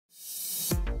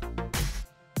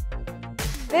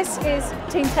This is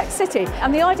TeenTech City,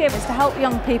 and the idea is to help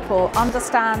young people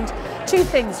understand two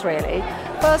things really.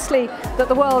 Firstly, that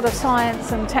the world of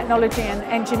science and technology and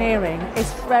engineering is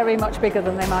very much bigger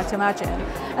than they might imagine.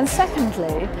 And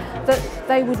secondly, that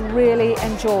they would really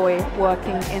enjoy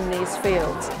working in these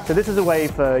fields. So this is a way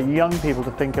for young people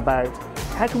to think about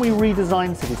how can we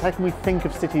redesign cities, how can we think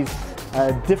of cities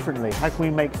differently, how can we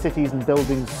make cities and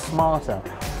buildings smarter.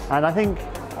 And I think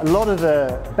a lot of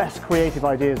the best creative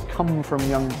ideas come from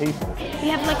young people. We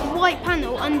have like a white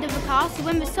panel under the car, so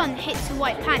when the sun hits the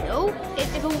white panel,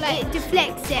 it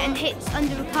deflects it and hits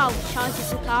under the car, which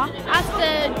charges the car. As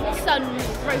the sun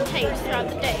rotates throughout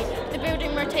the day, the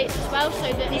building rotates as well,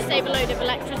 so that you save a load of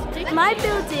electricity. My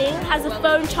building has a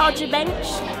phone charger bench.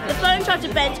 The phone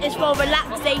charger bench is for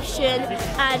relaxation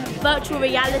and virtual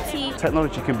reality.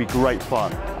 Technology can be great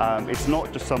fun. It's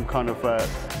not just some kind of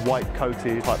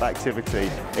white-coated type activity.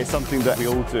 It's something that we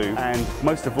all do, and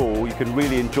most of all, you can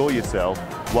really enjoy yourself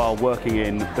while working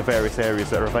in the various areas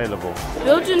that are available.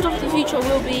 Buildings of the future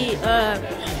will be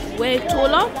way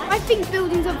taller. I think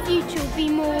buildings of the future will be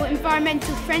more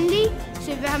environmental friendly,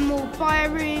 so they have more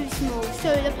bio-roofs, more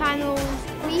solar panels.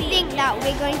 We think that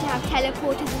we're going to have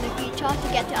teleporters in the future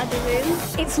to get to other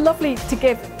rooms. It's lovely to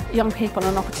give young people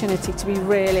an opportunity to be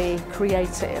really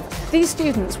creative. These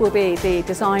students will be the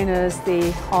designers,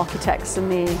 the architects and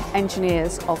the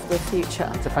engineers of the future.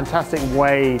 It's a fantastic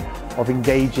way of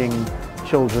engaging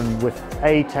children with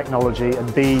A, technology,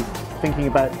 and B, thinking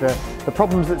about the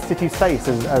problems that cities face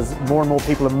as more and more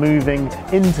people are moving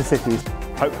into cities.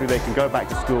 Hopefully they can go back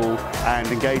to school and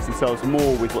engage themselves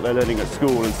more with what they're learning at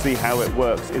school and see how it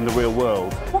works in the real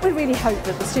world. What we really hope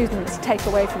that the students take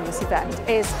away from this event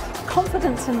is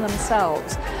confidence in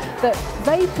themselves, that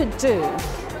they could do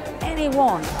any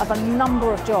one of a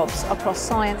number of jobs across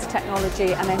science,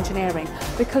 technology and engineering,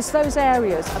 because those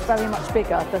areas are very much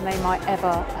bigger than they might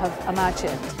ever have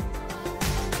imagined.